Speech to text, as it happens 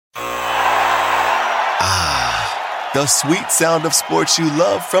The sweet sound of sports you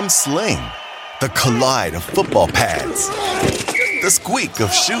love from Sling. The collide of football pads. The squeak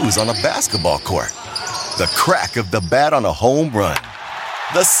of shoes on a basketball court. The crack of the bat on a home run.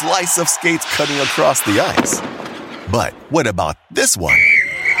 The slice of skates cutting across the ice. But what about this one?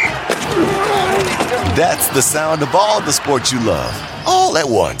 That's the sound of all the sports you love, all at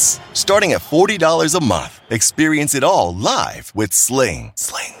once. Starting at $40 a month. Experience it all live with Sling.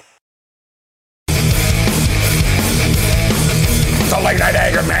 The Late Night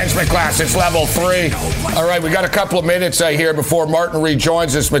Anger Management class. It's level 3. All right, we got a couple of minutes here before Martin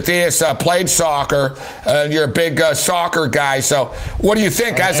rejoins us. Matthias played soccer. You're a big soccer guy. So what do you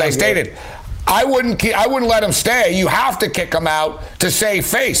think? As I stated, I wouldn't let him stay. You have to kick him out to save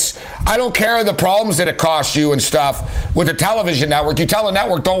face. I don't care the problems that it costs you and stuff with the television network. You tell the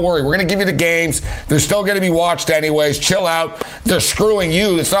network, don't worry, we're going to give you the games. They're still going to be watched anyways. Chill out. They're screwing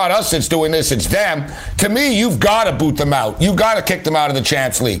you. It's not us that's doing this. It's them. To me, you've got to boot them out. You've got to kick them out of the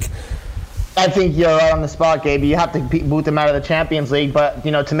Champs League. I think you're right on the spot, Gabe. You have to boot them out of the Champions League. But,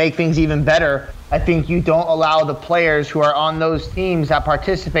 to make things even better, I think you don't allow the players who are on those teams that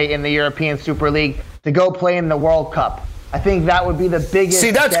participate in the European Super League to go play in the World Cup. I think that would be the biggest.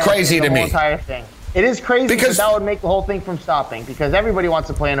 See, that's crazy to me. Entire thing. It is crazy because that would make the whole thing from stopping because everybody wants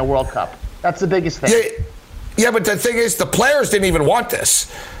to play in a World Cup. That's the biggest thing. Yeah, but the thing is, the players didn't even want this.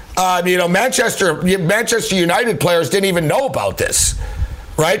 Manchester United players didn't even know about this.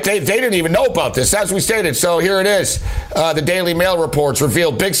 Right? They didn't even know about this, as we stated. So here it is. The Daily Mail reports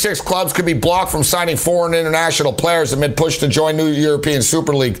revealed Big Six clubs could be blocked from signing foreign international players amid push to join new European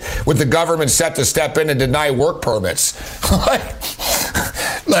Super League, with the government set to step in and deny work permits.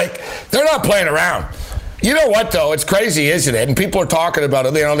 like, they're not playing around. You know what, though? It's crazy, isn't it? And people are talking about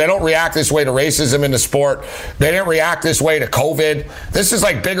it. They don't react this way to racism in the sport. They didn't react this way to COVID. This is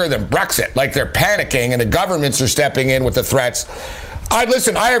like bigger than Brexit. Like, they're panicking, and the governments are stepping in with the threats. I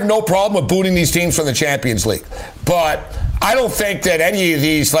have no problem with booting these teams from the Champions League, but I don't think that any of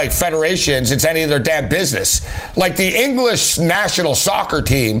these federations, it's any of their damn business. Like the English national soccer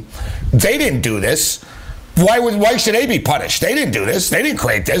team, they didn't do this. Why should they be punished? They didn't do this. They didn't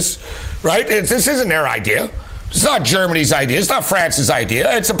create this, right? This isn't their idea. It's not Germany's idea. It's not France's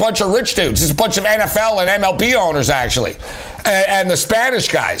idea. It's a bunch of rich dudes. It's a bunch of NFL and MLB owners, actually, and the Spanish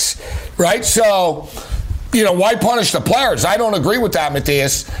guys, right? So, why punish the players? I don't agree with that,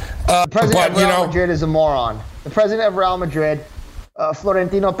 Matthias. The president of Real Madrid is a moron. The president of Real Madrid,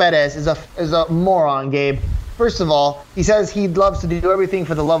 Florentino Perez, is a moron, Gabe. First of all, he says he loves to do everything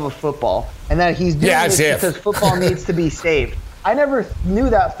for the love of football, and that he's doing this because football needs to be saved. I never knew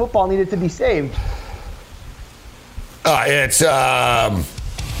that football needed to be saved. It's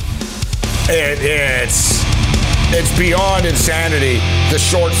beyond insanity, the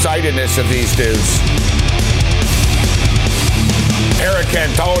short-sightedness of these dudes. Eric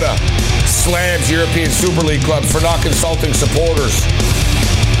Cantona slams European Super League clubs for not consulting supporters.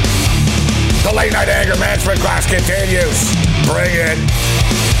 The Late Night Anger Management class continues. Bring it.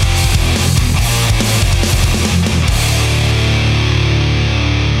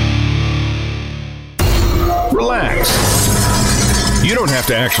 Relax. You don't have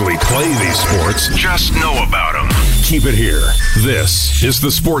to actually play these sports. Just know about them. Keep it here. This is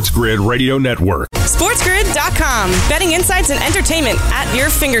the Sports Grid Radio Network. SportsGrid.com. Betting insights and entertainment at your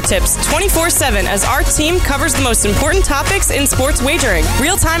fingertips 24/7 as our team covers the most important topics in sports wagering.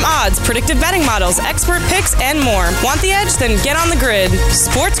 Real-time odds, predictive betting models, expert picks, and more. Want the edge? Then get on the grid.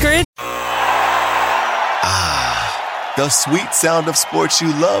 SportsGrid. The sweet sound of sports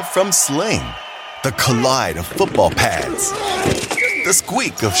you love from Sling. The collide of football pads. The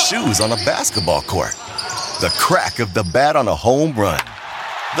squeak of shoes on a basketball court. The crack of the bat on a home run.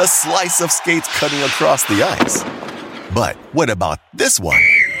 The slice of skates cutting across the ice. But what about this one?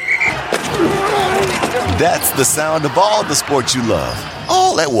 That's the sound of all the sports you love,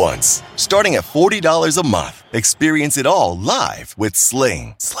 all at once. Starting at $40 a month. Experience it all live with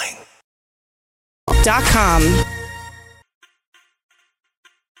Sling. Sling.com.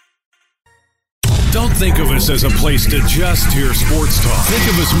 Don't think of us as a place to just hear sports talk. Think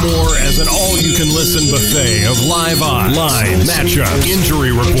of us more as an all-you-can-listen buffet of live odds, lines, matchups,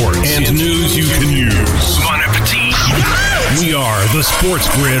 injury reports, and news you can use. Bon appetit. We are the Sports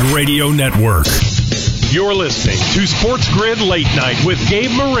Grid Radio Network. You're listening to Sports Grid Late Night with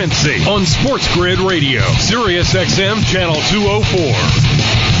Gabe Morency on Sports Grid Radio, Sirius XM Channel 204.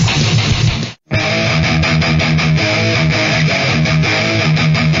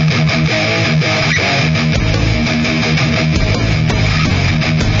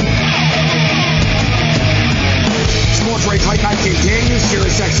 Sports Race Late Night continues.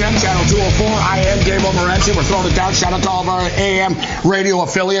 Sirius XM XM, channel 204. I am Gabriel Morency. We're throwing it down. Shout out to all of our AM radio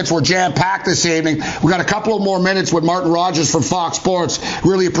affiliates. We're jam-packed this evening. We got a couple of more minutes with Martin Rogers from Fox Sports.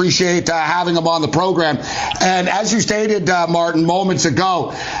 Really appreciate having him on the program. And as you stated, Martin, moments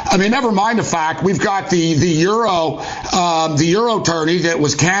ago, I mean, never mind the fact we've got the Euro tourney that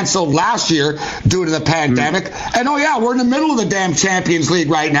was canceled last year due to the pandemic. And oh yeah, we're in the middle of the damn Champions League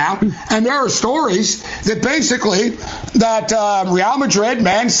right now. And there are stories that basically that Real Madrid,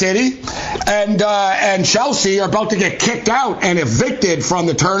 Man City, and Chelsea are about to get kicked out and evicted from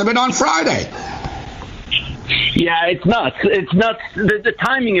the tournament on Friday. Yeah, it's nuts. It's nuts. The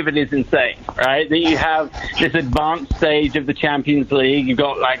timing of it is insane, right? That you have this advanced stage of the Champions League. You've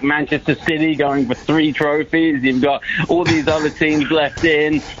got like Manchester City going for 3 trophies. You've got all these other teams left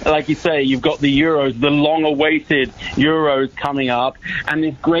in. Like you say, you've got the Euros, the long-awaited Euros coming up. And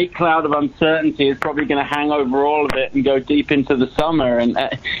this great cloud of uncertainty is probably going to hang over all of it and go deep into the summer. And,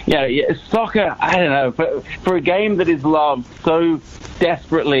 soccer, I don't know, for a game that is loved so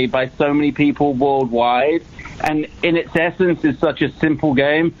desperately by so many people worldwide, and in its essence is such a simple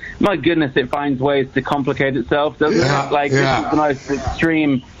game, my goodness, it finds ways to complicate itself, doesn't it? Like,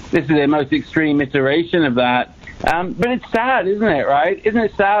 this is the most extreme iteration of that. But it's sad, isn't it, right? Isn't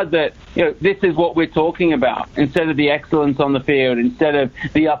it sad that, this is what we're talking about instead of the excellence on the field, instead of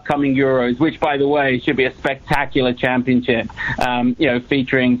the upcoming Euros, which, by the way, should be a spectacular championship,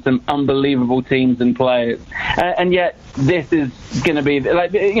 featuring some unbelievable teams and players. And yet this is going to be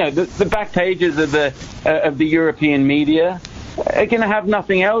the back pages of the European media are going to have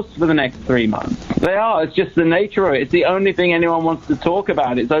nothing else for the next 3 months. They are. It's just the nature of it. It's the only thing anyone wants to talk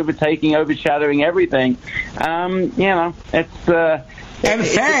about. It's overshadowing everything. And fans,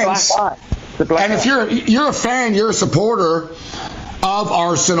 and if you're a fan, you're a supporter of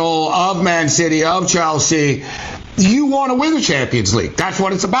Arsenal, of Man City, of Chelsea, you want to win the Champions League. That's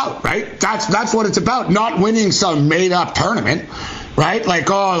what it's about, right? That's what it's about, not winning some made-up tournament. Right?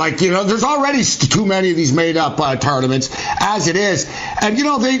 There's already too many of these made-up tournaments as it is. And,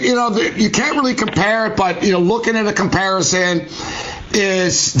 you can't really compare it, but, looking at a comparison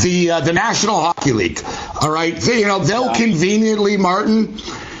is the National Hockey League. All right? They'll conveniently, Martin,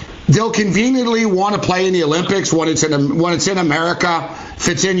 want to play in the Olympics when it's in America, if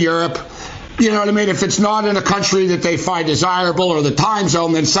it's in Europe. You know what I mean? If it's not in a country that they find desirable or the time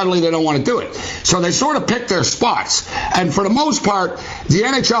zone, then suddenly they don't want to do it. So they sort of pick their spots. And for the most part, the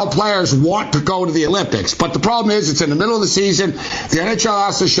NHL players want to go to the Olympics. But the problem is it's in the middle of the season. The NHL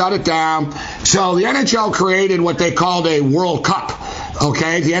has to shut it down. So the NHL created what they called a World Cup.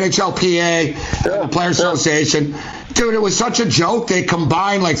 Okay? The NHLPA, the Players Association. Dude, it was such a joke. They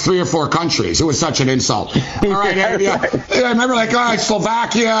combined like 3 or 4 countries. It was such an insult. All right, I remember all right,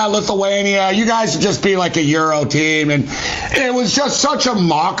 Slovakia, Lithuania, you guys would just be like a Euro team. And it was just such a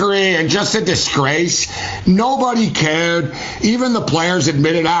mockery and just a disgrace. Nobody cared. Even the players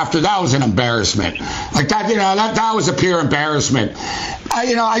admitted after that was an embarrassment. Like that, that was a pure embarrassment.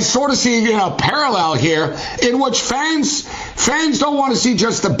 I sort of see, a parallel here in which fans don't want to see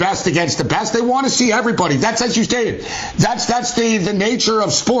just the best against the best. They want to see everybody. That's, as you stated, that's the nature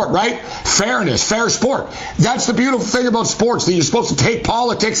of sport, right? Fairness, fair sport. That's the beautiful thing about sports, that you're supposed to take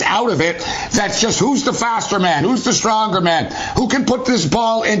politics out of it. That's just who's the faster man, who's the stronger man, who can put this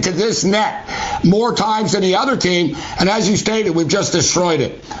ball into this net more times than the other team. And as you stated, we've just destroyed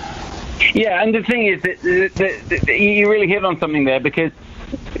it. Yeah, and the thing is that you really hit on something there, because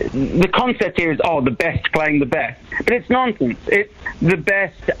the concept here is, the best playing the best. But it's nonsense. It's the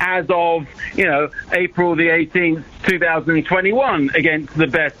best as of, April the 18th, 2021 against the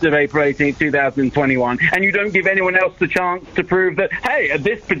best of April 18th, 2021. And you don't give anyone else the chance to prove that, hey, at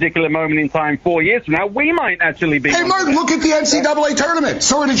this particular moment in time, 4 years from now, we might actually be. Hey, Mark, look at the NCAA tournament.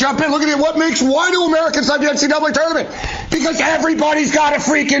 Sorry to jump in. Look at it. Why do Americans like the NCAA tournament? Because everybody's got a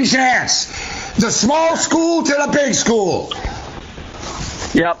freaking chance. The small school to the big school.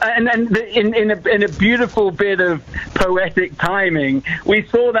 Yeah, and in a beautiful bit of poetic timing, we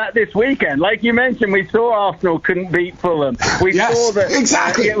saw that this weekend. Like you mentioned, we saw Arsenal couldn't beat Fulham. We saw that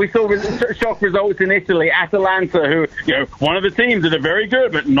exactly. We saw shock results in Italy. Atalanta, who one of the teams that are very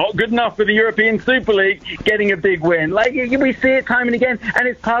good but not good enough for the European Super League, getting a big win. Like we see it time and again, and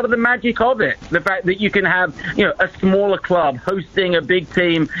it's part of the magic of it. The fact that you can have a smaller club hosting a big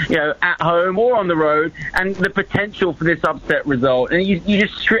team, at home or on the road, and the potential for this upset result. And you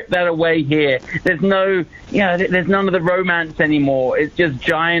just strip that away here. There's no, there's none of the romance anymore. It's just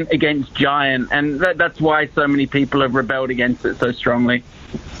giant against giant, and that's why so many people have rebelled against it so strongly.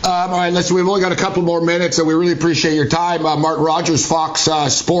 All right, listen, we've only got a couple more minutes, and we really appreciate your time. Martin Rogers, Fox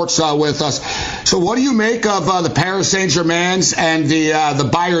Sports, with us. So what do you make of the Paris Saint-Germains and the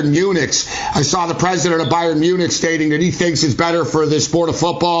Bayern Munichs? I saw the president of Bayern Munich stating that he thinks it's better for the sport of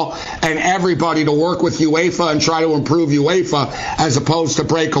football and everybody to work with UEFA and try to improve UEFA as opposed to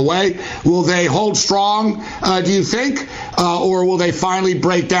break away. Will they hold strong, do you think, or will they finally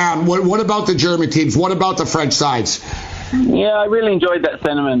break down? What about the German teams? What about the French sides? Yeah, I really enjoyed that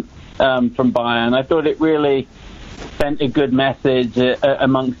sentiment from Bayern. I thought it really sent a good message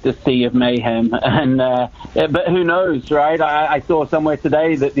amongst a sea of mayhem. And but who knows, right? I saw somewhere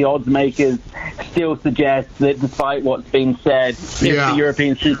today that the odds makers still suggest that despite what's being said, if the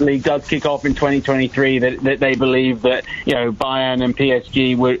European Super League does kick off in 2023, that they believe that Bayern and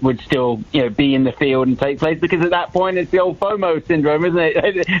PSG would still be in the field and take place, because at that point it's the old FOMO syndrome, isn't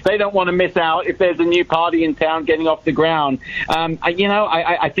it? They don't want to miss out if there's a new party in town getting off the ground.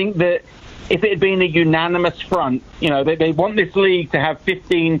 I think that if it had been a unanimous front, they want this league to have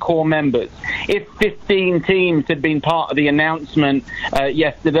 15 core members. If 15 teams had been part of the announcement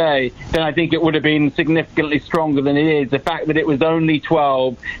yesterday, then I think it would have been significantly stronger than it is. The fact that it was only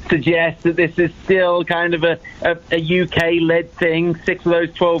 12 suggests that this is still kind of a UK-led thing. 6 of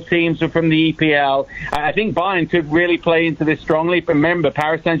those 12 teams are from the EPL. I think Bayern could really play into this strongly. But remember,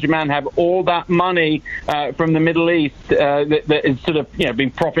 Paris Saint-Germain have all that money from the Middle East that has sort of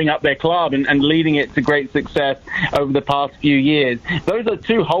been propping up their club and leading it to great success over the past few years. Those are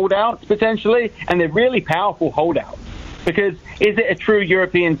 2 holdouts, potentially, and they're really powerful holdouts. Because is it a true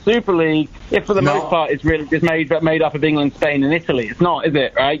European Super League if for the most part it's really just made up of England, Spain and Italy? It's not, is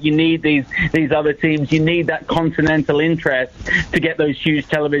it? Right? You need these other teams. You need that continental interest to get those huge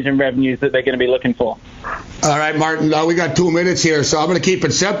television revenues that they're going to be looking for. All right, Martin, we got 2 minutes here, so I'm going to keep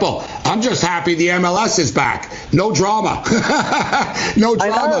it simple. I'm just happy the MLS is back. No drama. No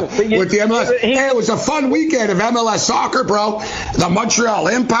drama with the MLS. Hey, it was a fun weekend of MLS soccer, bro. The Montreal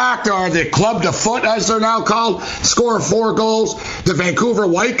Impact, or the Club de Foot, as they're now called, score 4 goals. The Vancouver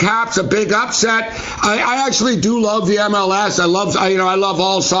Whitecaps, a big upset. I actually do love the MLS. I love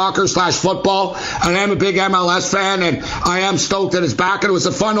all soccer/football, and I'm a big MLS fan, and I am stoked that it's back, and it was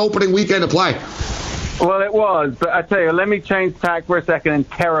a fun opening weekend to play. Well, it was, but I tell you, let me change tack for a second and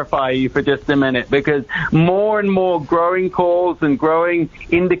terrify you for just a minute, because more and more growing calls and growing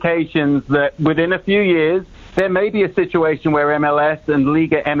indications that within a few years, there may be a situation where MLS and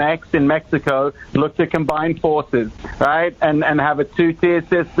Liga MX in Mexico look to combine forces, right? And have a 2-tier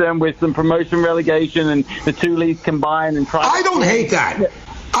system with some promotion relegation and the 2 leagues combine and try. I don't hate that.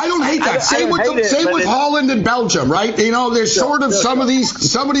 I don't hate that. Same with Holland and Belgium, right? There's sort of some of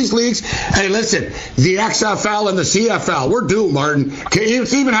these leagues. Hey, listen, the XFL and the CFL, we're due, Martin.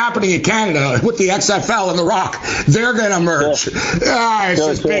 It's even happening in Canada with the XFL and the Rock. They're going to merge. It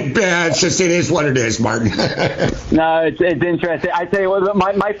is what it is, Martin. No, it's interesting. I tell you what,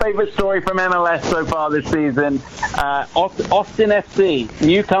 my favorite story from MLS so far this season, Austin FC,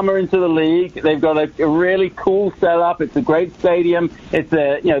 newcomer into the league. They've got a really cool setup. It's a great stadium. It's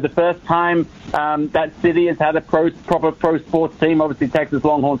the first time that city has had a proper pro sports team. Obviously, Texas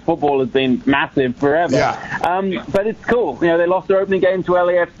Longhorns football has been massive forever. Yeah. But it's cool. They lost their opening game to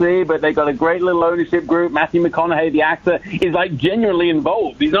LAFC, but they got a great little ownership group. Matthew McConaughey, the actor, is genuinely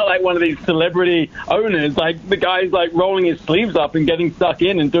involved. He's not like one of these celebrity owners. The guy's rolling his sleeves up and getting stuck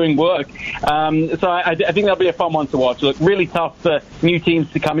in and doing work. So I think that'll be a fun one to watch. Look, really tough for new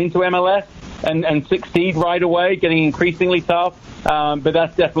teams to come into MLS and succeed right away, getting increasingly tough. But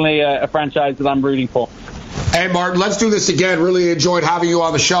that's definitely a franchise that I'm rooting for. Hey, Martin, let's do this again. Really enjoyed having you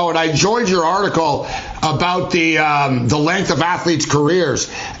on the show, and I enjoyed your article about the length of athletes' careers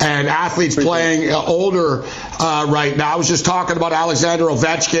and athletes playing older right now. I was just talking about Alexander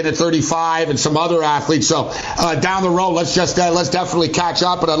Ovechkin at 35 and some other athletes. So down the road, let's definitely catch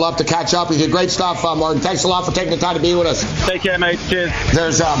up, and I'd love to catch up with you. Great stuff, Martin. Thanks a lot for taking the time to be with us. Take care, mate. Cheers.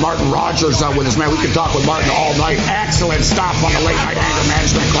 There's Martin Rogers with us, man. We could talk with Martin all night. Excellent stuff on the late night anger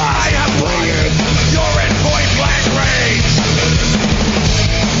management class. I have bring it. You're in point-blank range.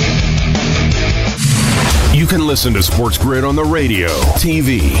 You can listen to Sports Grid on the radio,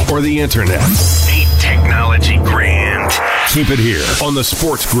 TV, or the internet. Ain't technology grand? Keep it here on the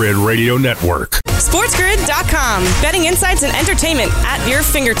Sports Grid Radio Network. SportsGrid.com. Betting insights and entertainment at your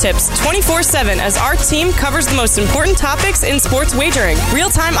fingertips 24/7 as our team covers the most important topics in sports wagering.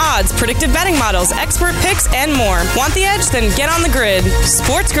 Real-time odds, predictive betting models, expert picks, and more. Want the edge? Then get on the grid.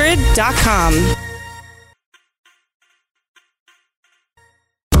 SportsGrid.com.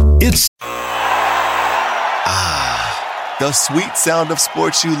 It's the sweet sound of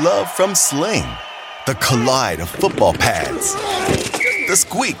sports you love from Sling. The collide of football pads, the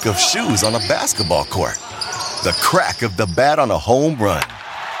squeak of shoes on a basketball court, the crack of the bat on a home run,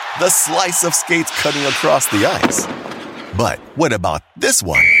 the slice of skates cutting across the ice. But what about this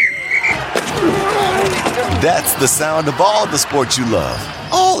one? That's the sound of all the sports you love,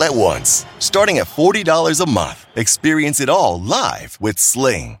 all at once. Starting at $40 a month. Experience it all live with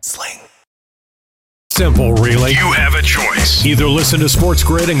Sling. Simple, really. You have a choice. Either listen to Sports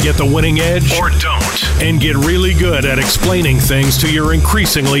Grid and get the winning edge, or don't, and get really good at explaining things to your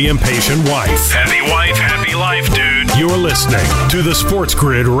increasingly impatient wife. Happy wife, happy life, dude. You're listening to the Sports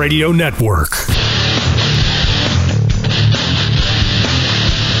Grid Radio Network.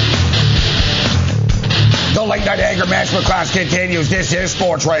 The late night anger management class continues. This is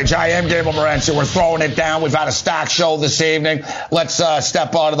Sports Rage. I am Gabriel Morency. We're throwing it down. We've had a stacked show this evening. Let's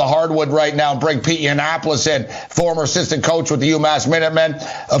step onto the hardwood right now and bring Pete Yiannopoulos in, former assistant coach with the UMass Minutemen.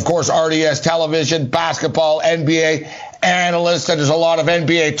 Of course, RDS Television, basketball, NBA analyst, and there's a lot of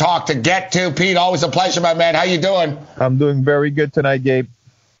NBA talk to get to. Pete, always a pleasure, my man. How you doing? I'm doing very good tonight, Gabe.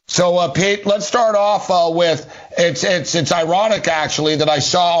 So, Pete, let's start off with it's ironic, actually, that I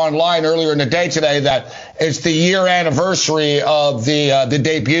saw online earlier in the day today that it's the year anniversary of the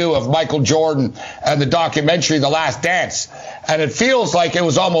debut of Michael Jordan and the documentary The Last Dance. And it feels like it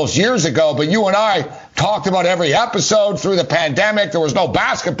was almost years ago, but you and I talked about every episode through the pandemic. There was no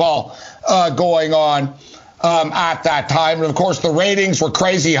basketball going on at that time. And, of course, the ratings were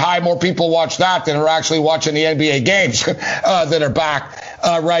crazy high. More people watch that than are actually watching the NBA games that are back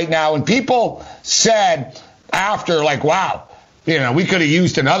right now. And people said after, like, wow, you know, we could have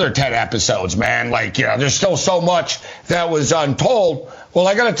used another 10 episodes, man. Like, you know, there's still so much that was untold. Well,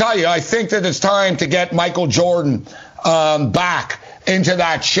 I got to tell you, I think that it's time to get Michael Jordan back into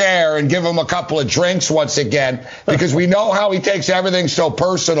that chair and give him a couple of drinks once again, because we know how he takes everything so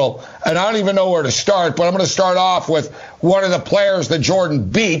personal. And I don't even know where to start, but I'm going to start off with one of the players that Jordan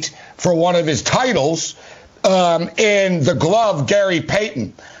beat for one of his titles in the glove, Gary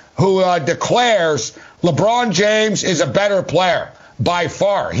Payton, who declares LeBron James is a better player by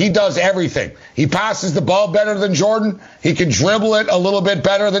far. He does everything. He passes the ball better than Jordan. He can dribble it a little bit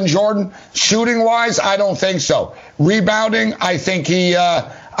better than Jordan. Shooting wise, I don't think so. Rebounding, I think he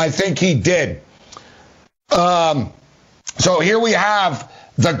did. So here we have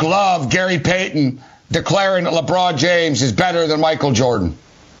the glove, Gary Payton, declaring that LeBron James is better than Michael Jordan.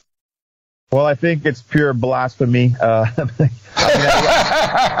 Well, I think it's pure blasphemy.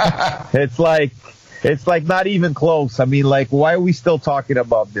 It's like not even close. I mean, like, why are we still talking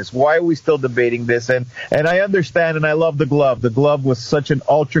about this? Why are we still debating this? And I understand, and I love the glove. The glove was such an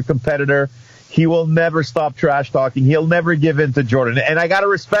ultra competitor. He will never stop trash talking. He'll never give in to Jordan. And I got to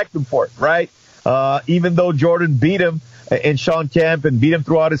respect him for it, right? Even though Jordan beat him in Shawn Kemp and beat him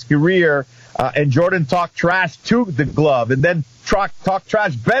throughout his career, and Jordan talked trash to the glove, and then talked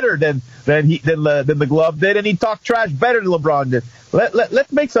trash better than the glove did, and he talked trash better than LeBron did.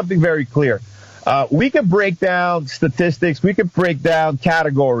 Let's make something very clear. We can break down statistics, we can break down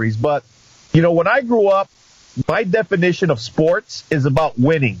categories, but, you know, when I grew up, my definition of sports is about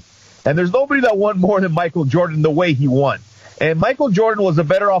winning. And there's nobody that won more than Michael Jordan the way he won. And Michael Jordan was a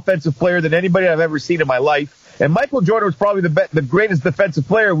better offensive player than anybody I've ever seen in my life. And Michael Jordan was probably the greatest defensive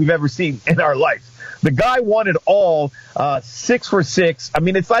player we've ever seen in our life. The guy won it all, 6 for 6. I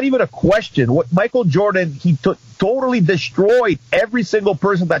mean, it's not even a question. What Michael Jordan, he totally destroyed every single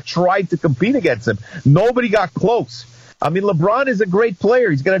person that tried to compete against him. Nobody got close. I mean, LeBron is a great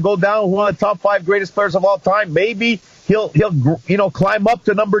player. He's going to go down with one of the top 5 greatest players of all time. Maybe he'll climb up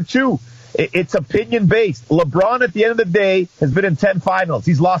to number 2. It's opinion based. LeBron, at the end of the day, has been in 10 finals.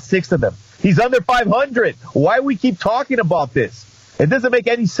 He's lost 6 of them. He's under 500. Why we keep talking about this? It doesn't make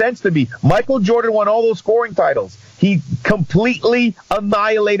any sense to me. Michael Jordan won all those scoring titles. He completely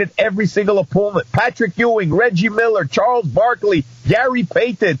annihilated every single opponent. Patrick Ewing, Reggie Miller, Charles Barkley, Gary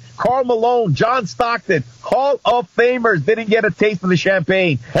Payton, Karl Malone, John Stockton, Hall of Famers didn't get a taste of the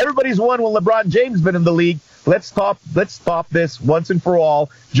champagne. Everybody's won when LeBron James has been in the league. Let's stop this once and for all.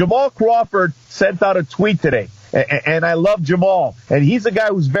 Jamal Crawford sent out a tweet today, and I love Jamal. And he's a guy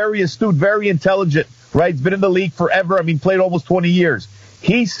who's very astute, very intelligent, right? He's been in the league forever. I mean, played almost 20 years.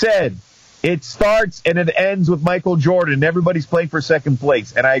 He said, it starts and it ends with Michael Jordan. Everybody's playing for second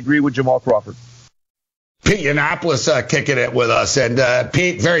place. And I agree with Jamal Crawford. Pete Yiannopoulos kicking it with us. And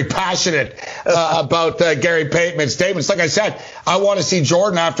Pete, very passionate about Gary Payton's statements. Like I said, I want to see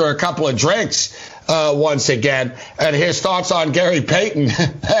Jordan after a couple of drinks once again. And his thoughts on Gary Payton.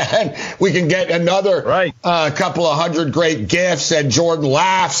 And we can get another couple of hundred great gifts and Jordan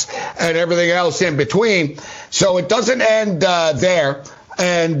laughs and everything else in between. So it doesn't end there.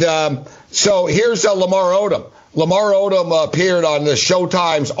 And so here's Lamar Odom. Lamar Odom appeared on the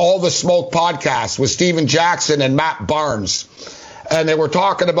Showtime's All the Smoke podcast with Steven Jackson and Matt Barnes. And they were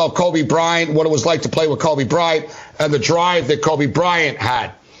talking about Kobe Bryant, what it was like to play with Kobe Bryant, and the drive that Kobe Bryant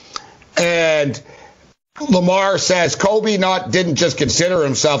had. And Lamar says Kobe didn't just consider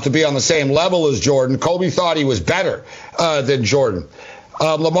himself to be on the same level as Jordan. Kobe thought he was better than Jordan.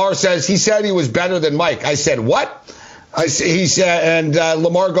 Lamar says he said he was better than Mike. I said, what? He said, and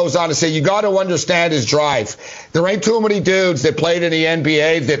Lamar goes on to say, you got to understand his drive. There ain't too many dudes that played in the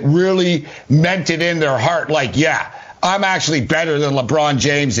NBA that really meant it in their heart. Like, yeah, I'm actually better than LeBron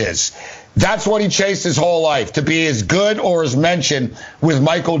James is. That's what he chased his whole life, to be as good or as mentioned with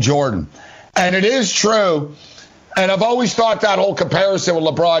Michael Jordan. And it is true. And I've always thought that whole comparison with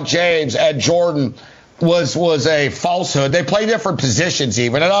LeBron James and Jordan was a falsehood. They play different positions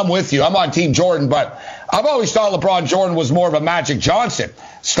even. And I'm with you. I'm on Team Jordan. But I've always thought LeBron Jordan was more of a Magic Johnson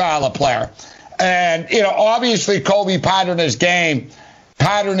style of player. And, obviously Kobe patterned his game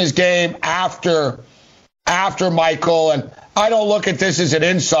after Michael. And I don't look at this as an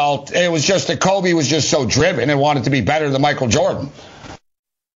insult. It was just that Kobe was just so driven and wanted to be better than Michael Jordan.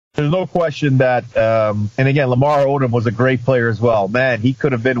 There's no question that, and again, Lamar Odom was a great player as well. Man, he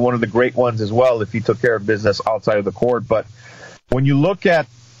could have been one of the great ones as well if he took care of business outside of the court. But when you look at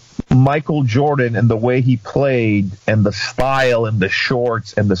Michael Jordan and the way he played and the style and the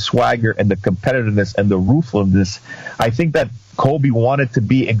shorts and the swagger and the competitiveness and the ruthlessness, I think that Kobe wanted to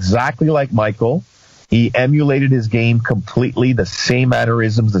be exactly like Michael. He emulated his game completely, the same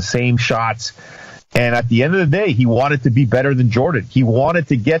mannerisms, the same shots. And at the end of the day, he wanted to be better than Jordan. He wanted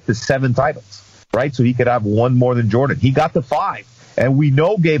to get to 7 titles, right? So he could have one more than Jordan. He got to 5. And we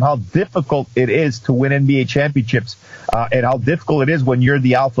know, Gabe, how difficult it is to win NBA championships and how difficult it is when you're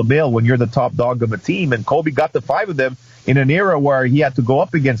the alpha male, when you're the top dog of a team. And Kobe got to 5 of them in an era where he had to go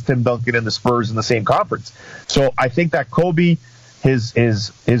up against Tim Duncan and the Spurs in the same conference. So I think that Kobe, his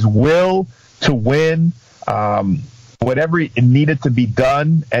will to win, whatever it needed to be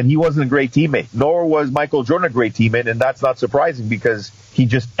done, and he wasn't a great teammate, nor was Michael Jordan a great teammate, and that's not surprising because he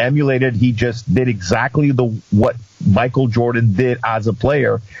just did exactly what Michael Jordan did as a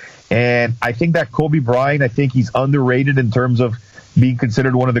player. And I think that Kobe Bryant, I think he's underrated in terms of being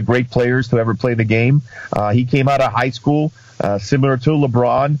considered one of the great players to ever play the game. He came out of high school, similar to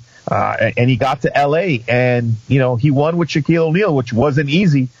LeBron, and he got to L.A., and, he won with Shaquille O'Neal, which wasn't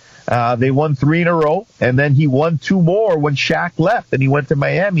easy. They won 3 in a row, and then he won 2 more when Shaq left, and he went to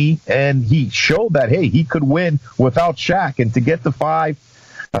Miami, and he showed that, hey, he could win without Shaq. And to get to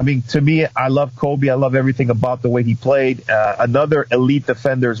 5, I mean, to me, I love Kobe. I love everything about the way he played. Another elite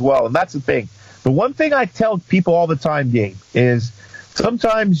defender as well. And that's the thing. The one thing I tell people all the time, Gabe, is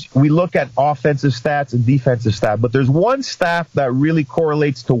sometimes we look at offensive stats and defensive stats, but there's one stat that really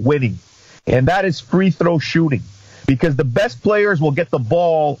correlates to winning, and that is free throw shooting. Because the best players will get the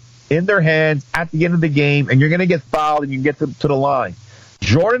ball in their hands at the end of the game, and you're going to get fouled and you get to the line.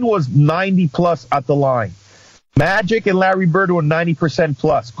 Jordan was 90-plus at the line. Magic and Larry Bird were 90%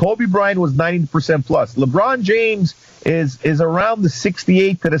 plus. Kobe Bryant was 90% plus. LeBron James is around the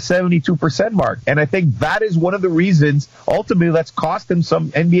 68 to the 72% mark. And I think that is one of the reasons, ultimately, that's cost him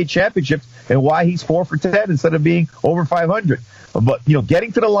some NBA championships and why he's 4 for 10 instead of being over 500. But,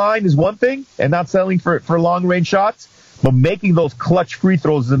 getting to the line is one thing and not settling for long-range shots. But making those clutch free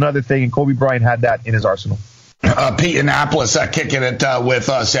throws is another thing, and Kobe Bryant had that in his arsenal. Pete Annapolis kicking it with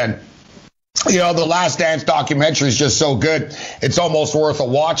us. And, the Last Dance documentary is just so good, it's almost worth a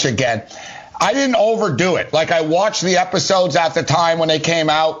watch again. I didn't overdo it. Like, I watched the episodes at the time when they came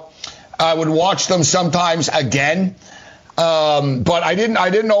out. I would watch them sometimes again. But I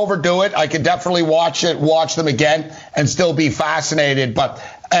didn't overdo it. I could definitely watch them again and still be fascinated.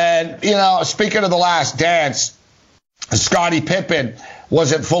 Speaking of The Last Dance, Scottie Pippen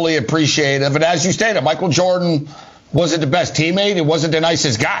wasn't fully appreciative. And as you stated, Michael Jordan wasn't the best teammate. He wasn't the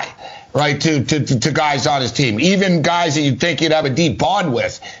nicest guy, right, to guys on his team. Even guys that you'd think you'd have a deep bond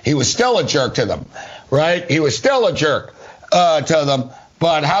with, he was still a jerk to them, right? He was still a jerk to them.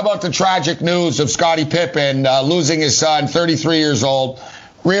 But how about the tragic news of Scottie Pippen losing his son, 33 years old?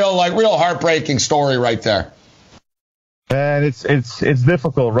 Real heartbreaking story right there. And it's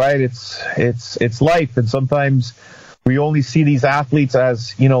difficult, right? It's life, and sometimes we only see these athletes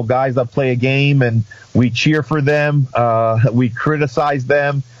as, guys that play a game, and we cheer for them, we criticize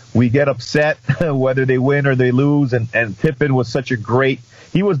them, we get upset whether they win or they lose. And Pippen was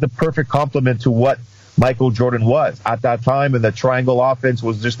he was the perfect complement to what Michael Jordan was at that time, and the triangle offense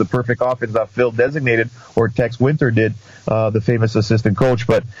was just the perfect offense that Phil designated, or Tex Winter did, the famous assistant coach.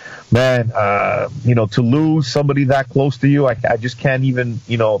 But man, to lose somebody that close to you, I just can't even,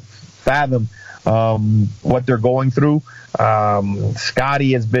 fathom what they're going through.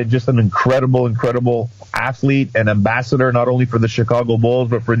 Scotty has been just an incredible athlete and ambassador, not only for the Chicago Bulls,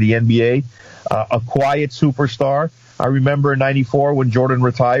 but for the NBA. A quiet superstar. I remember in '94 when Jordan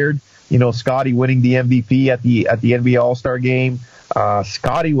retired, Scotty winning the MVP at the NBA All-Star game.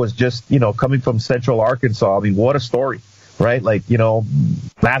 Scotty was just, coming from Central Arkansas. I mean, what a story, right? Like,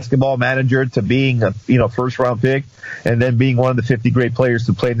 basketball manager to being a, first round pick, and then being one of the 50 great players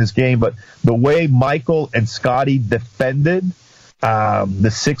to play in this game. But the way Michael and Scotty defended, the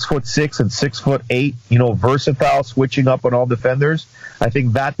 6'6" and 6'8", versatile, switching up on all defenders, I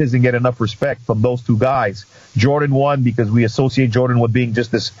think that doesn't get enough respect from those two guys. Jordan won because we associate Jordan with being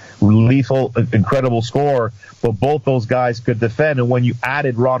just this lethal, incredible scorer, but both those guys could defend. And when you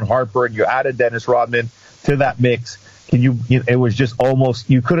added Ron Harper and you added Dennis Rodman to that mix, it was just almost,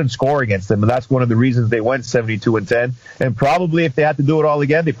 you couldn't score against them. And that's one of the reasons they went 72-10. And probably if they had to do it all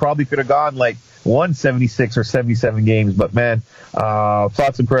again, they probably could have gone won 76 or 77 games. But man,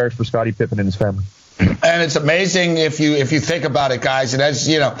 thoughts and prayers for Scottie Pippen and his family. And it's amazing if you think about it, guys. And as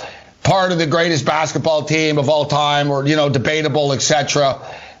part of the greatest basketball team of all time, or debatable, etc.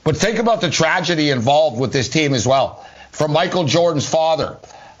 But think about the tragedy involved with this team as well. From Michael Jordan's father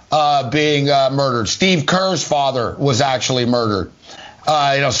being murdered, Steve Kerr's father was actually murdered.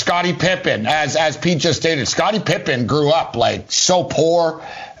 Scottie Pippen, as Pete just stated, Scottie Pippen grew up so poor,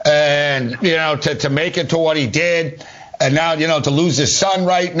 and to make it to what he did, and now to lose his son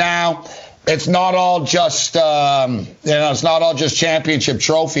right now. It's not all just it's not all just championship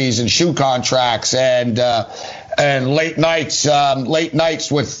trophies and shoe contracts and late nights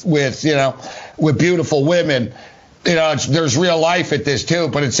with beautiful women. There's real life at this too,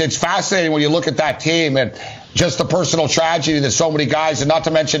 but it's fascinating when you look at that team and just the personal tragedy that so many guys, and not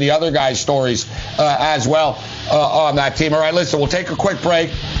to mention the other guys' stories as well on that team. All right, listen, we'll take a quick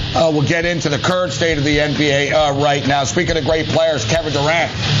break. We'll get into the current state of the NBA right now. Speaking of great players, Kevin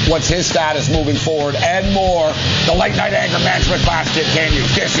Durant, what's his status moving forward, and more. The late night anger management class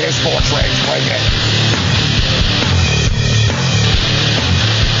continues. This is Sports Rage. Bring it.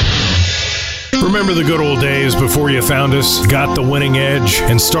 Remember the good old days before you found us, got the winning edge,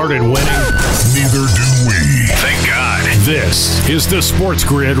 and started winning? Neither do we. Thank God. This is the Sports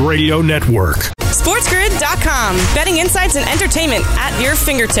Grid Radio Network. SportsGrid.com. Betting insights and entertainment at your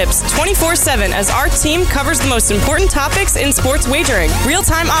fingertips 24/7 as our team covers the most important topics in sports wagering.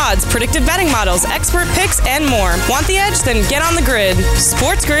 Real-time odds, predictive betting models, expert picks, and more. Want the edge? Then get on the grid.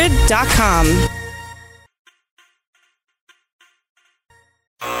 SportsGrid.com.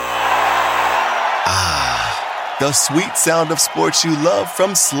 The sweet sound of sports you love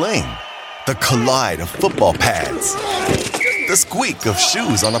from Sling. The collide of football pads. The squeak of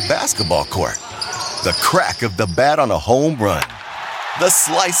shoes on a basketball court. The crack of the bat on a home run. The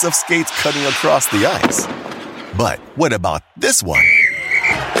slice of skates cutting across the ice. But what about this one?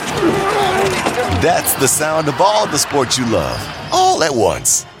 That's the sound of all the sports you love, all at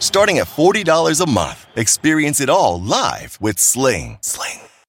once. Starting at $40 a month. Experience it all live with Sling.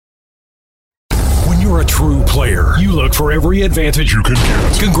 When you're a true player, you look for every advantage you can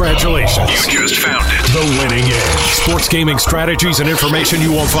get. Congratulations. You just found it. The winning edge. Sports gaming strategies and information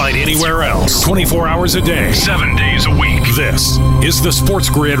you won't find anywhere else. 24 hours a day. 7 days a week. This is the Sports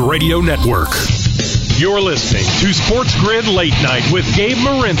Grid Radio Network. You're listening to Sports Grid Late Night with Gabe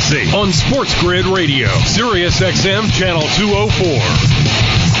Morency on Sports Grid Radio, Sirius XM Channel 204.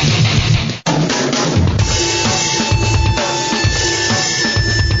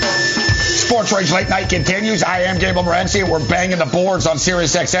 Sports Rage Late Night continues. I am Gabe Morency, and we're banging the boards on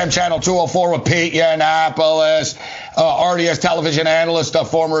Sirius XM Channel 204 with Pete Yiannopoulos, RDS television analyst,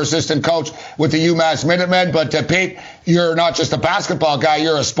 former assistant coach with the UMass Minutemen. But Pete, you're not just a basketball guy,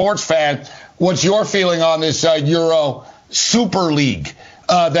 you're a sports fan. What's your feeling on this Euro Super League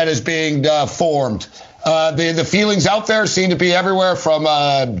that is being formed? The feelings out there seem to be everywhere from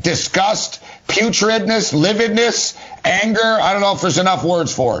disgust, putridness, lividness, anger. I don't know if there's enough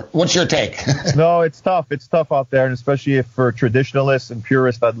words for it. What's your take? No, it's tough. It's tough out there, and especially if for traditionalists and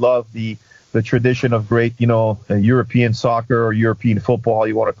purists that love the tradition of great, European soccer or European football,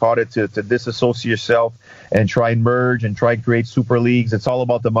 you want to call it, to disassociate yourself and try and merge and try and create super leagues. It's all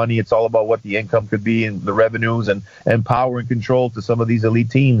about the money. It's all about what the income could be and the revenues and power and control to some of these elite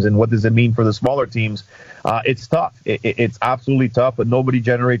teams. And what does it mean for the smaller teams? It's tough. It's absolutely tough, but nobody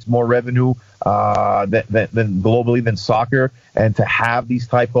generates more revenue than globally than soccer. And to have these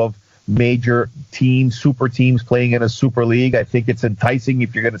type of major teams, super teams playing in a super league. I think it's enticing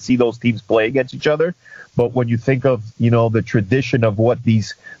if you're going to see those teams play against each other. But when you think of, the tradition of what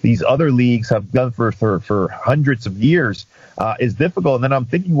these other leagues have done for hundreds of years, is difficult. And then I'm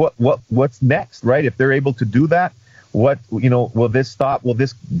thinking, what's next, right? If they're able to do that, will this stop? Will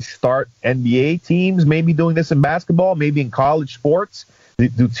this start NBA teams maybe doing this in basketball, maybe in college sports?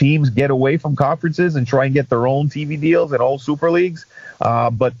 Do teams get away from conferences and try and get their own TV deals and all super leagues?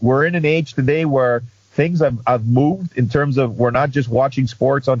 But we're in an age today where things have moved in terms of we're not just watching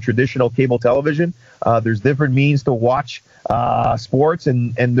sports on traditional cable television. There's different means to watch sports,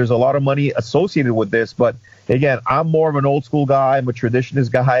 and there's a lot of money associated with this. But again, I'm more of an old school guy. I'm a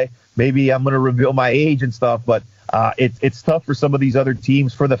traditionalist guy. Maybe I'm going to reveal my age and stuff, but it's tough for some of these other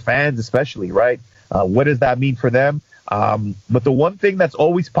teams, for the fans especially, right? What does that mean for them? But the one thing that's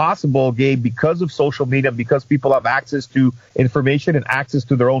always possible, Gabe, because of social media, because people have access to information and access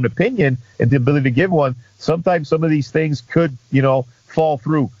to their own opinion and the ability to give one, sometimes some of these things could, fall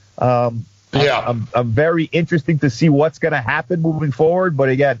through. I'm very interested to see what's going to happen moving forward. But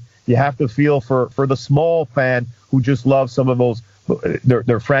again, you have to feel for the small fan who just loves some of those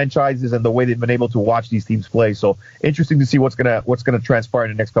their franchises and the way they've been able to watch these teams play. So interesting to see what's gonna transpire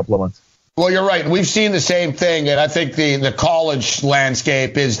in the next couple of months. Well, you're right. We've seen the same thing, and I think the college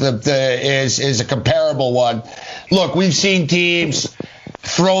landscape is a comparable one. Look, we've seen teams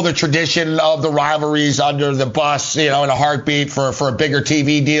throw the tradition of the rivalries under the bus, in a heartbeat for a bigger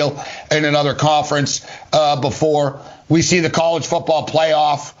TV deal in another conference before. We see the college football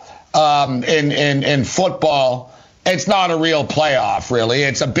playoff in football. It's not a real playoff, really.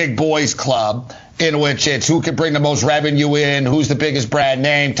 It's a big boys club in which it's who can bring the most revenue in, who's the biggest brand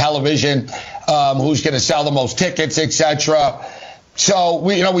name, television, who's going to sell the most tickets, etc. So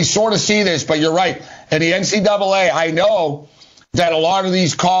we sort of see this, but you're right. In the NCAA, I know that a lot of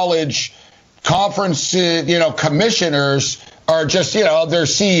these college conference, commissioners are just, they're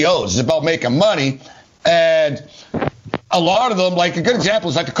CEOs. It's about making money. And a lot of them, like a good example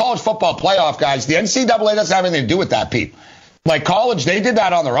is like the college football playoff guys. The NCAA doesn't have anything to do with that, Pete. Like college, they did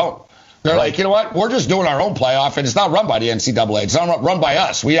that on their own. They're like, you know what? We're just doing our own playoff, and it's not run by the NCAA. It's not run by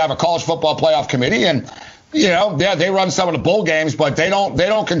us. We have a college football playoff committee, and they run some of the bowl games, but they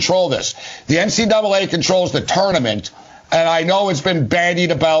don't control this. The NCAA controls the tournament, and I know it's been bandied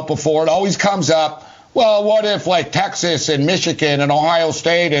about before. It always comes up. Well, what if like Texas and Michigan and Ohio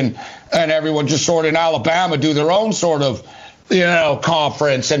State and everyone just sort of in Alabama do their own sort of,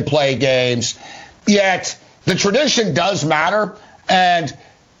 conference and play games? Yet the tradition does matter. And,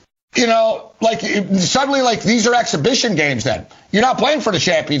 suddenly these are exhibition games then. You're not playing for the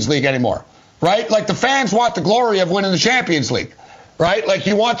Champions League anymore, right? Like the fans want the glory of winning the Champions League, right? Like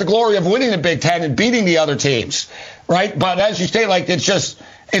you want the glory of winning the Big Ten and beating the other teams, right? But as you state,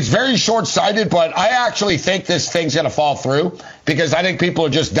 it's very short-sighted, but I actually think this thing's going to fall through because I think people are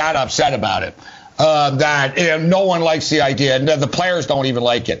just that upset about it. That no one likes the idea, and the players don't even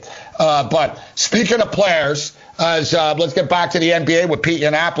like it. But speaking of players, let's get back to the NBA with Pete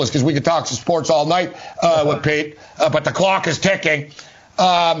Yiannopoulos because we could talk some sports all night with Pete, but the clock is ticking.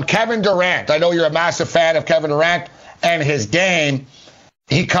 Kevin Durant, I know you're a massive fan of Kevin Durant and his game.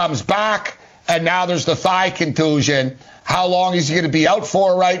 He comes back, and now there's the thigh contusion. How long is he going to be out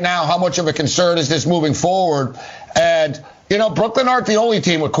for right now? How much of a concern is this moving forward? And, Brooklyn aren't the only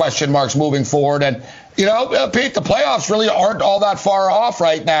team with question marks moving forward. And, Pete, the playoffs really aren't all that far off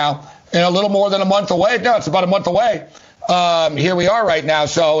right now. A little more than a month away. No, it's about a month away. Here we are right now.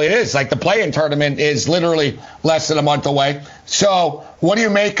 So it is like the play-in tournament is literally less than a month away. So what do you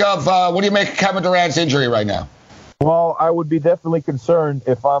make of Kevin Durant's injury right now? Well, I would be definitely concerned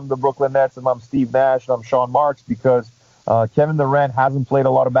if I'm the Brooklyn Nets and I'm Steve Nash and I'm Sean Marks because Kevin Durant hasn't played a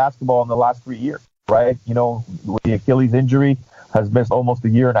lot of basketball in the last 3 years, right? With the Achilles injury, has missed almost a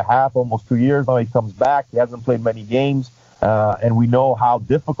year and a half, almost 2 years. Now he comes back. He hasn't played many games. And we know how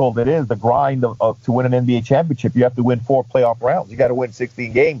difficult it is, the grind to win an NBA championship. You have to win 4 playoff rounds. You got to win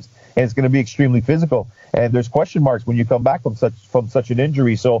 16 games, and it's going to be extremely physical. And there's question marks when you come back from such an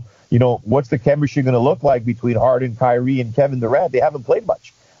injury. So, what's the chemistry going to look like between Harden, Kyrie, and Kevin Durant? They haven't played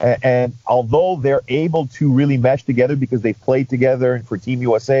much. And although they're able to really mesh together because they've played together and for Team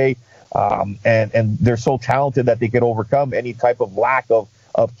USA, and they're so talented that they can overcome any type of lack of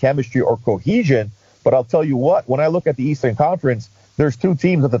chemistry or cohesion. But I'll tell you what, when I look at the Eastern Conference, there's 2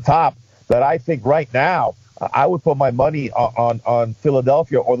 teams at the top that I think right now I would put my money on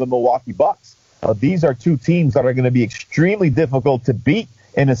Philadelphia or the Milwaukee Bucks. These are 2 teams that are going to be extremely difficult to beat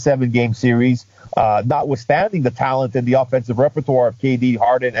in a 7-game series, notwithstanding the talent and the offensive repertoire of KD,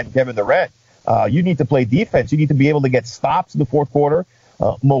 Harden, and Kevin Durant. You need to play defense. You need to be able to get stops in the fourth quarter.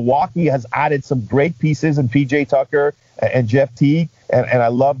 Milwaukee has added some great pieces in P.J. Tucker and Jeff Teague. And I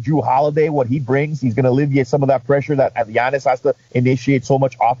love Drew Holiday, what he brings. He's going to alleviate some of that pressure that Giannis has to initiate so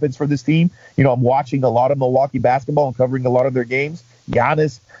much offense for this team. I'm watching a lot of Milwaukee basketball and covering a lot of their games.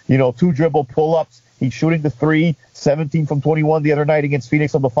 Giannis, 2 dribble pull-ups. He's shooting the 3, 17 from 21 the other night against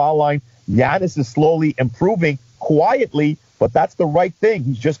Phoenix on the foul line. Giannis is slowly improving quietly, but that's the right thing.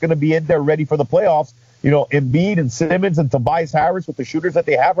 He's just going to be in there ready for the playoffs. Embiid and Simmons and Tobias Harris with the shooters that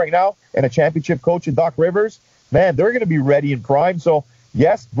they have right now and a championship coach in Doc Rivers, man, they're going to be ready in prime. So,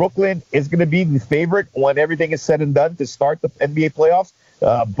 yes, Brooklyn is going to be the favorite when everything is said and done to start the NBA playoffs.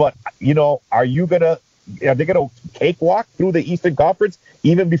 But, are they going to cakewalk through the Eastern Conference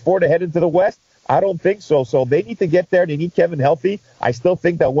even before they head into the West? I don't think so. So they need to get there. They need Kevin healthy. I still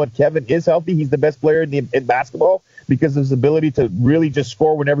think that when Kevin is healthy, he's the best player in basketball because of his ability to really just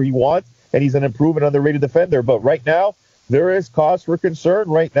score whenever he wants, and he's an improved and underrated defender. But right now, there is cause for concern.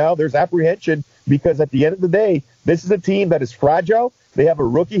 Right now, there's apprehension because at the end of the day, this is a team that is fragile. They have a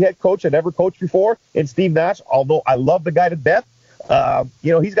rookie head coach that never coached before in Steve Nash, although I love the guy to death.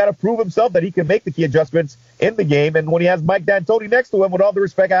 He's got to prove himself that he can make the key adjustments in the game. And when he has Mike D'Antoni next to him, with all the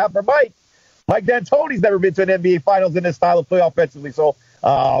respect I have for Mike D'Antoni's never been to an NBA Finals in this style of play offensively. So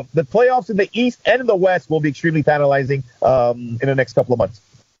the playoffs in the East and in the West will be extremely tantalizing in the next couple of months.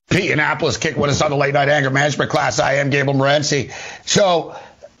 Pete Annapolis kicked with us on the Late Night Anger Management class. I am Gabriel Morency. So,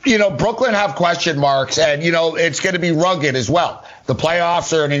 Brooklyn have question marks, and, it's going to be rugged as well. The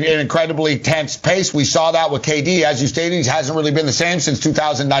playoffs are an incredibly tense pace. We saw that with KD. As you stated, he hasn't really been the same since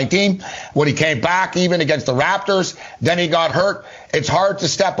 2019 when he came back, even against the Raptors. Then he got hurt. It's hard to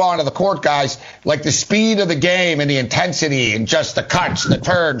step onto the court, guys. Like the speed of the game and the intensity and just the cuts, the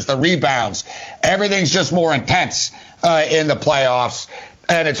turns, the rebounds. Everything's just more intense in the playoffs.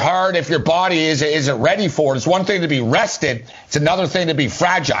 And it's hard if your body isn't ready for it. It's one thing to be rested. It's another thing to be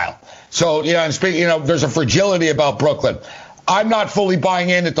fragile. So, there's a fragility about Brooklyn. I'm not fully buying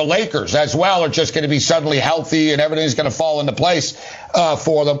in that the Lakers as well are just going to be suddenly healthy and everything's going to fall into place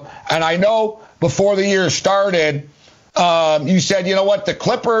for them. And I know before the year started, you said, the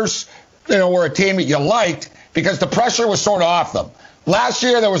Clippers, were a team that you liked because the pressure was sort of off them. Last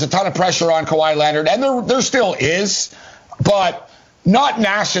year, there was a ton of pressure on Kawhi Leonard, and there still is, but not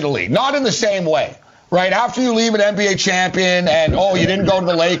nationally, not in the same way, right? After you leave an NBA champion and, you didn't go to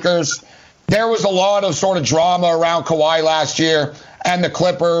the Lakers, there was a lot of sort of drama around Kawhi last year and the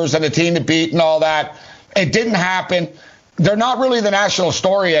Clippers and the team to beat and all that. It didn't happen. They're not really the national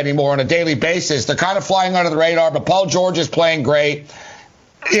story anymore on a daily basis. They're kind of flying under the radar, but Paul George is playing great.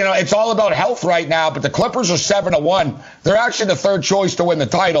 It's all about health right now, but the Clippers are 7-1. They're actually the third choice to win the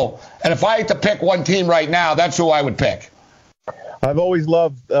title. And if I had to pick one team right now, that's who I would pick. I've always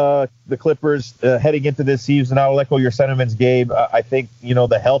loved the Clippers heading into this season. I'll echo your sentiments, Gabe. I think,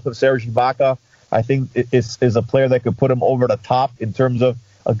 the health of Serge Ibaka, I think is a player that could put him over the top in terms of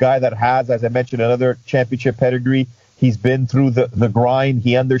a guy that has, as I mentioned, another championship pedigree. He's been through the grind.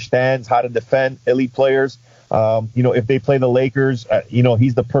 He understands how to defend elite players. If they play the Lakers,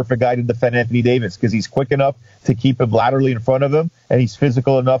 he's the perfect guy to defend Anthony Davis because he's quick enough to keep him laterally in front of him, and he's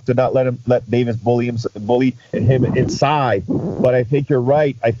physical enough to not let Davis bully him inside. But I think you're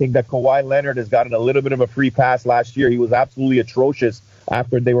right. I think that Kawhi Leonard has gotten a little bit of a free pass last year. He was absolutely atrocious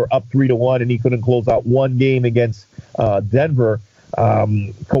after they were up 3-1, and he couldn't close out one game against Denver.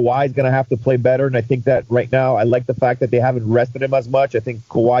 Kawhi's going to have to play better, and I think that right now I like the fact that they haven't rested him as much. I think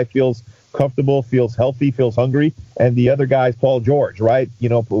Kawhi feels comfortable, feels healthy, feels hungry, and the other guy's Paul George, right?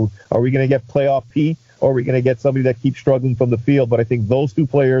 Are we going to get playoff P, or are we going to get somebody that keeps struggling from the field? But I think those two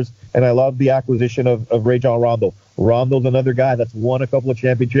players, and I love the acquisition of Rajon Rondo. Rondo's another guy that's won a couple of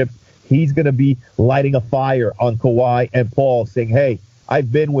championships. He's going to be lighting a fire on Kawhi and Paul, saying, hey,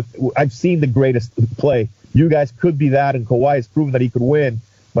 I've seen the greatest play. You guys could be that, and Kawhi has proven that he could win.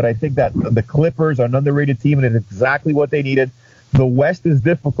 But I think that the Clippers are an underrated team, and it's exactly what they needed. The West is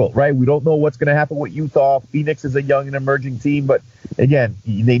difficult, right? We don't know what's going to happen with Utah. Phoenix is a young and emerging team, but again,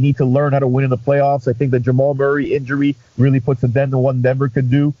 they need to learn how to win in the playoffs. I think the Jamal Murray injury really puts a dent in what Denver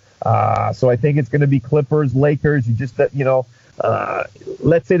could do. So I think it's going to be Clippers, Lakers. Let's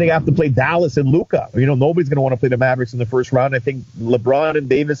say they have to play Dallas and Luka. Nobody's going to want to play the Mavericks in the first round. I think LeBron and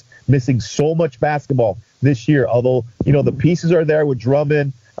Davis missing so much basketball this year, although, the pieces are there with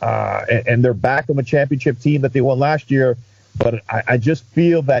Drummond, and they're back on a championship team that they won last year. But I just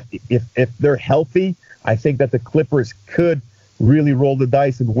feel that if they're healthy, I think that the Clippers could really roll the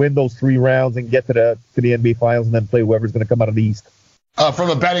dice and win those 3 rounds and get to the NBA Finals and then play whoever's going to come out of the East. From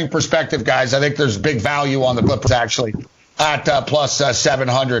a betting perspective, guys, I think there's big value on the Clippers, actually, at plus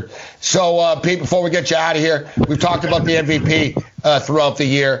 700. So, Pete, before we get you out of here, we've talked about the MVP. throughout the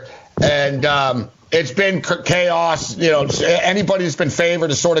year. And it's been chaos. Anybody that's been favored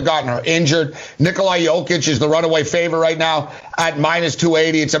has sort of gotten injured. Nikola Jokic is the runaway favorite right now at minus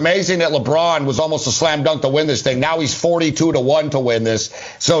 280. It's amazing that LeBron was almost a slam dunk to win this thing. Now he's 42-1 to win this.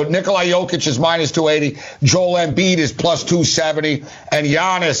 So Nikola Jokic is minus 280. Joel Embiid is plus 270. And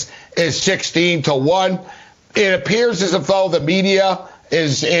Giannis is 16-1. It appears as if though the media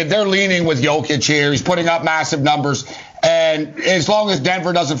they're leaning with Jokic here. He's putting up massive numbers. And as long as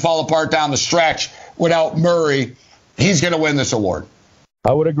Denver doesn't fall apart down the stretch without Murray, he's going to win this award.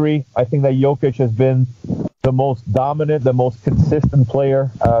 I would agree. I think that Jokic has been the most dominant, the most consistent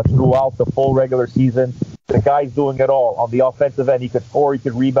player throughout the full regular season. The guy's doing it all. On the offensive end, he could score, he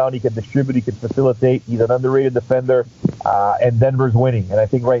could rebound, he could distribute, he could facilitate. He's an underrated defender, and Denver's winning. And I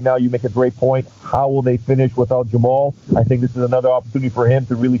think right now you make a great point. How will they finish without Jamal? I think this is another opportunity for him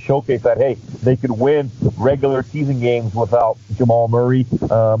to really showcase that, hey, they could win regular season games without Jamal Murray.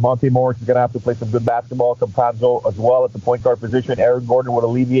 Monte Morris is going to have to play some good basketball. Campazzo as well at the point guard position. Aaron Gordon would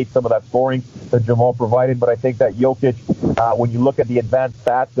alleviate some of that scoring that Jamal provided. But I think that Jokic, when you look at the advanced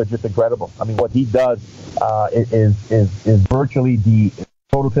stats, they're just incredible. I mean, what he does is virtually the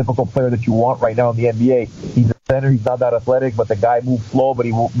prototypical player that you want right now in the NBA. He's a center. He's not that athletic, but the guy moves slow, but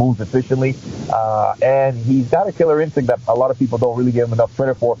he moves efficiently. And he's got a killer instinct that a lot of people don't really give him enough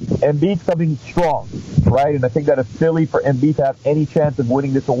credit for. Embiid's coming strong, right? And I think that if Philly, for Embiid to have any chance of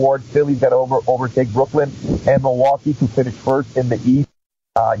winning this award, Philly's got to overtake Brooklyn and Milwaukee to finish first in the East.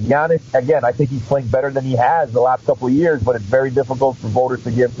 Giannis, again, I think he's playing better than he has the last couple of years, but it's very difficult for voters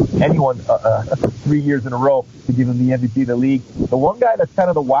to give anyone 3 years in a row to give him the MVP of the league. The one guy that's kind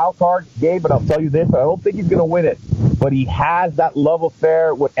of the wild card, Gabe, but I'll tell you this, I don't think he's going to win it, but he has that love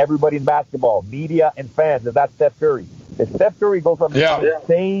affair with everybody in basketball, media and fans, and that's Steph Curry. If Steph Curry goes on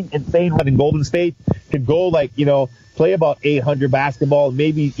an insane run in Golden State, could go play about 800 basketball.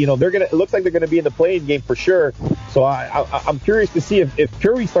 Maybe, it looks like they're going to be in the play-in game for sure. So I'm curious to see if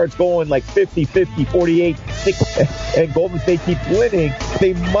Curry starts going like 50, 48, 6, and Golden State keeps winning,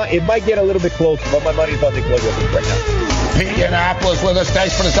 it might get a little bit closer, but my money's on the Clippers right now. Pete Annapolis with us.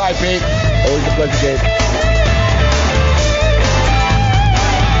 Thanks for the time, Pete. Always a pleasure, Gabe.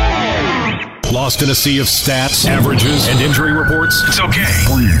 Lost in a sea of stats, averages, and injury reports? It's okay.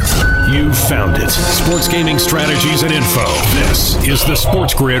 Breathe. You found it. Sports gaming strategies and info. This is the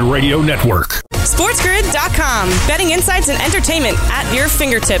Sports Grid Radio Network. SportsGrid.com. Betting insights and entertainment at your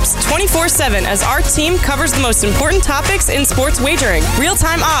fingertips 24/7 as our team covers the most important topics in sports wagering.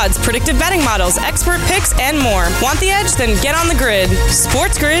 Real-time odds, predictive betting models, expert picks, and more. Want the edge? Then get on the grid.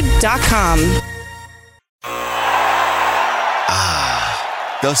 SportsGrid.com.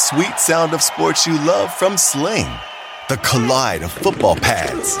 The sweet sound of sports you love from Sling. The collide of football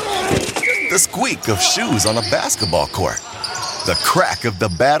pads. The squeak of shoes on a basketball court. The crack of the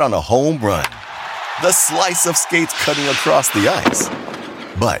bat on a home run. The slice of skates cutting across the ice.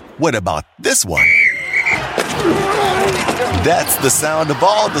 But what about this one? That's the sound of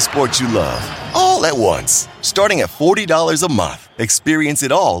all the sports you love, all at once. Starting at $40 a month. Experience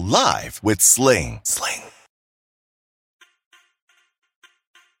it all live with Sling.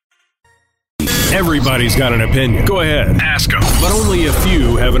 Everybody's got an opinion. Go ahead. Ask them. But only a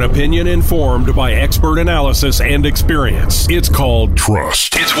few have an opinion informed by expert analysis and experience. It's called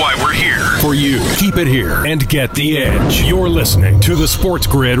Trust. It's why we're here. For you. Keep it here and get the edge. You're listening to the Sports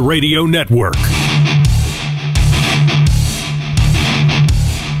Grid Radio Network. The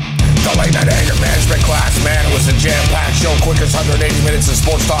late night anger management class, man, it was a jam-packed show. Quickest 180 minutes of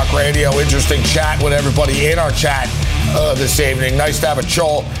sports talk radio. Interesting chat with everybody in our chat this evening. Nice to have a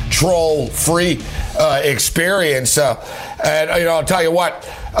troll-free experience. And I'll tell you what,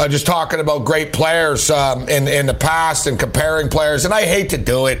 just talking about great players in the past and comparing players, and I hate to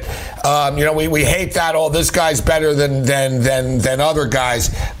do it. We hate that. Oh, this guy's better than other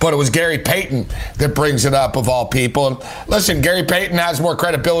guys. But it was Gary Payton that brings it up of all people. And listen, Gary Payton has more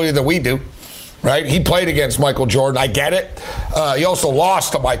credibility than we do. Right? He played against Michael Jordan. I get it. He also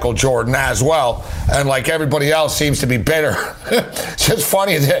lost to Michael Jordan as well. And like everybody else seems to be bitter. It's just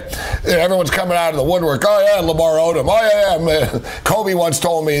funny that everyone's coming out of the woodwork. Oh, yeah, Lamar Odom. Oh, yeah. Kobe once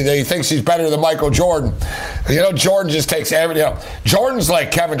told me that he thinks he's better than Michael Jordan. Jordan just takes everything. Jordan's like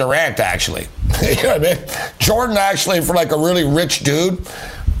Kevin Durant, actually. You know what I mean? Jordan actually, for like a really rich dude,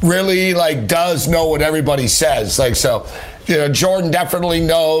 really does know what everybody says. Jordan definitely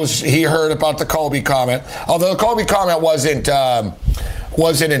knows. He heard about the Kobe comment. Although the Kobe comment wasn't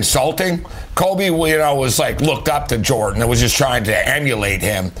insulting. Kobe, was looked up to Jordan. It was just trying to emulate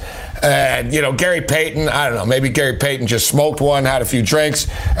him. And, Gary Payton, I don't know, maybe Gary Payton just smoked one, had a few drinks,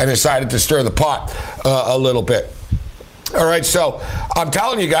 and decided to stir the pot a little bit. All All right, so I'm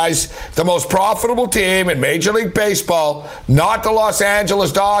telling you guys, the most profitable team in Major League Baseball, not the Los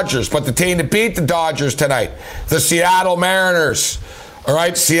Angeles Dodgers, but the team that beat the Dodgers tonight, the Seattle Mariners. All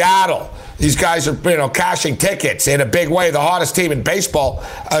right, Seattle. These guys are, cashing tickets in a big way. The hottest team in baseball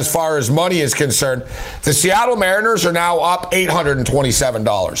as far as money is concerned. The Seattle Mariners are now up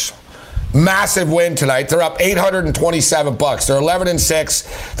 $827. Massive win tonight. They're up $827. They're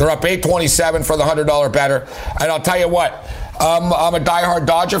 11-6. They're up $827 for the $100 better. And I'll tell you what, I'm a diehard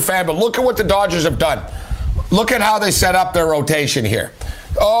Dodger fan, but look at what the Dodgers have done. Look at how they set up their rotation here.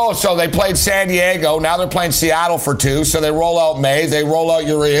 Oh, so they played San Diego. Now they're playing Seattle for 2. So they roll out May. They roll out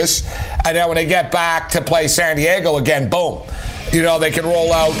Urias. And then when they get back to play San Diego again, boom. They can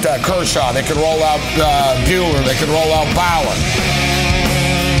roll out Kershaw. They can roll out Buehler. They can roll out Bauer.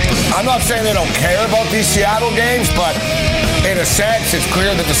 I'm not saying they don't care about these Seattle games, but in a sense, it's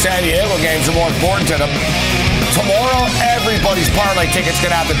clear that the San Diego games are more important to them. Tomorrow, everybody's parlay ticket's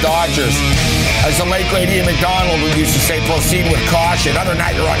going to have the Dodgers. As the late great Ian McDonald would used to say, proceed with caution. Other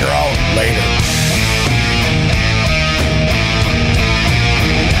night, you're on your own. Later.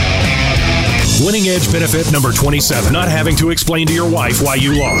 Winning Edge benefit number 27. Not having to explain to your wife why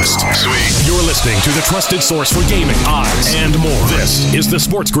you lost. Sweet. You're listening to the trusted source for gaming, odds, and more. This is the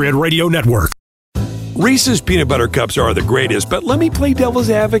Sports Grid Radio Network. Reese's Peanut Butter Cups are the greatest, but let me play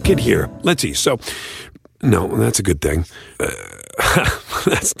devil's advocate here. Let's see. So, no, that's a good thing.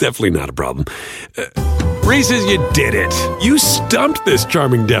 That's definitely not a problem. Reese's, you did it. You stumped this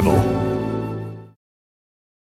charming devil.